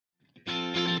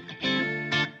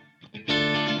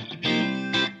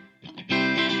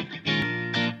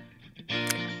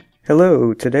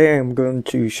Hello, today I'm going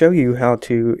to show you how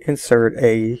to insert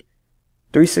a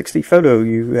 360 photo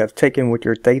you have taken with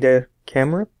your Theta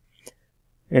camera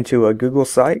into a Google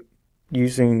site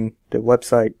using the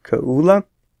website Kuula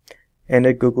and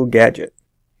a Google Gadget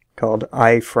called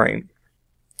iframe.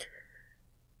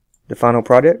 The final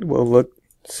product will look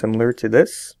similar to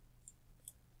this.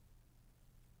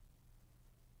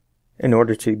 In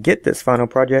order to get this final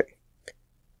project,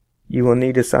 you will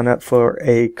need to sign up for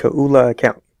a Kuula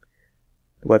account.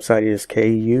 The website is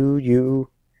kuula.co.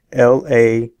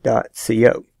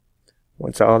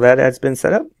 Once all that has been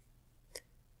set up,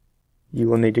 you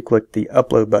will need to click the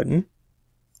upload button.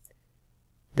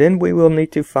 Then we will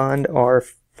need to find our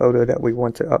photo that we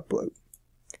want to upload.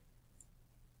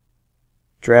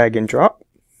 Drag and drop.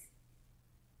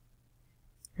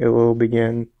 It will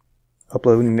begin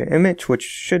uploading the image, which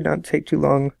should not take too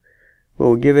long.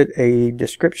 We'll give it a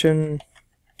description.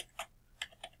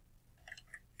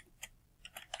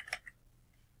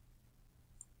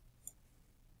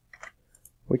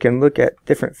 We can look at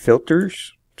different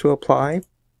filters to apply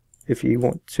if you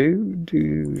want to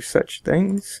do such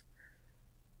things.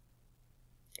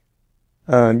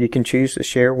 You can choose to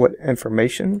share what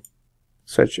information,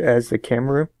 such as the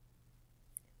camera.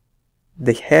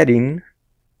 The heading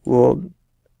will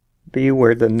be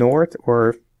where the north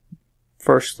or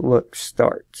first look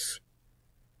starts.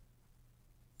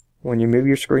 When you move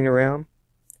your screen around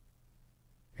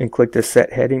and click the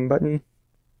set heading button,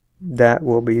 that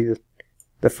will be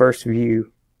the first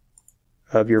view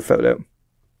of your photo.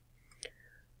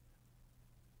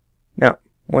 Now,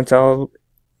 once all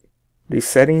the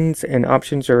settings and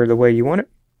options are the way you want it,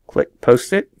 click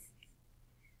Post It,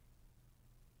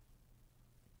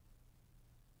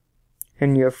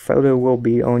 and your photo will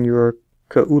be on your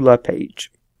Kuula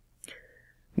page.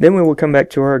 Then we will come back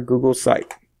to our Google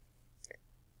site.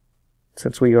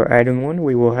 Since we are adding one,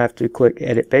 we will have to click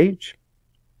Edit Page.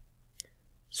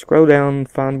 Scroll down,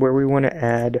 find where we want to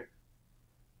add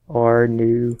our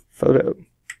new photo.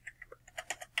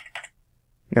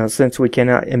 Now, since we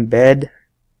cannot embed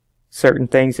certain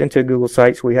things into Google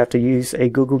Sites, we have to use a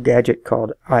Google Gadget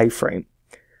called iframe.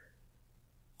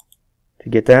 To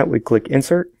get that, we click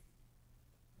Insert,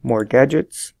 More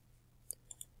Gadgets.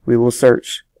 We will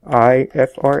search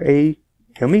iframe,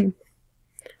 and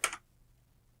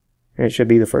it should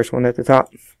be the first one at the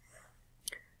top.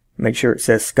 Make sure it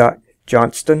says Scott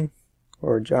Johnston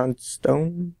or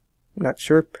Johnstone, not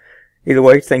sure. Either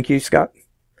way, thank you, Scott.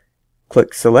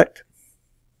 Click Select,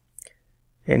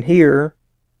 and here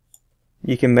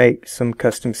you can make some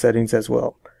custom settings as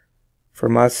well. For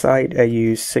my site, I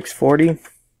use 640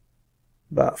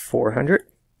 by 400.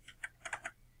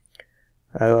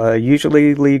 I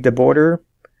usually leave the border.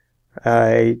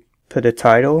 I put a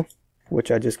title,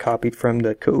 which I just copied from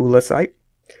the Kuula site.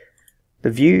 The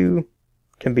view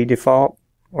can be default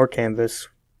or canvas,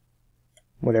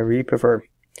 whatever you prefer.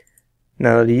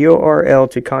 Now the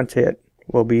URL to content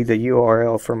will be the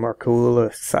URL from our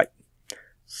Kuula site.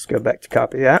 Let's go back to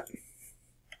copy that,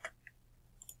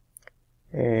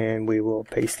 and we will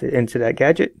paste it into that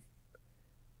gadget,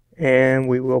 and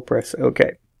we will press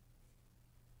OK.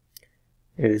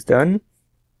 It is done.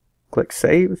 Click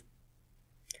Save,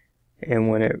 and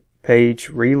when a page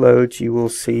reloads, you will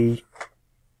see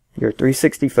your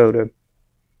 360 photo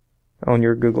on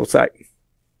your Google site.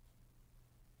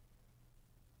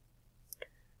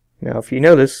 Now, if you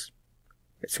notice,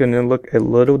 it's going to look a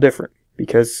little different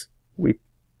because we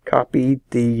copied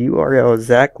the URL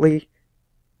exactly.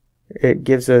 It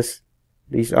gives us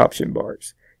these option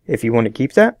bars. If you want to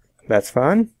keep that, that's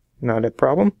fine, not a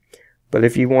problem. But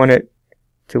if you want it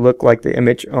to look like the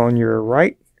image on your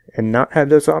right and not have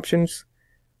those options,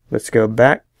 let's go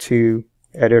back to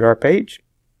Edit Our Page.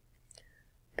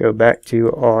 Go back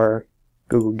to our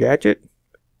Google Gadget,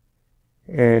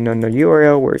 and on the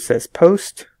URL where it says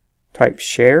Post, type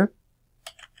Share.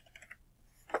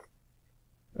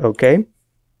 OK.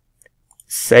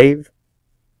 Save.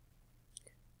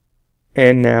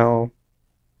 And now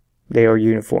they are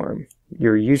uniform.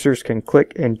 Your users can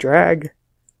click and drag,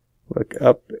 look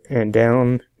up and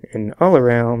down and all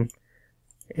around,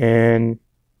 and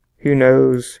who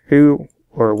knows who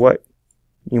or what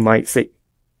you might see.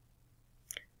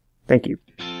 Thank you.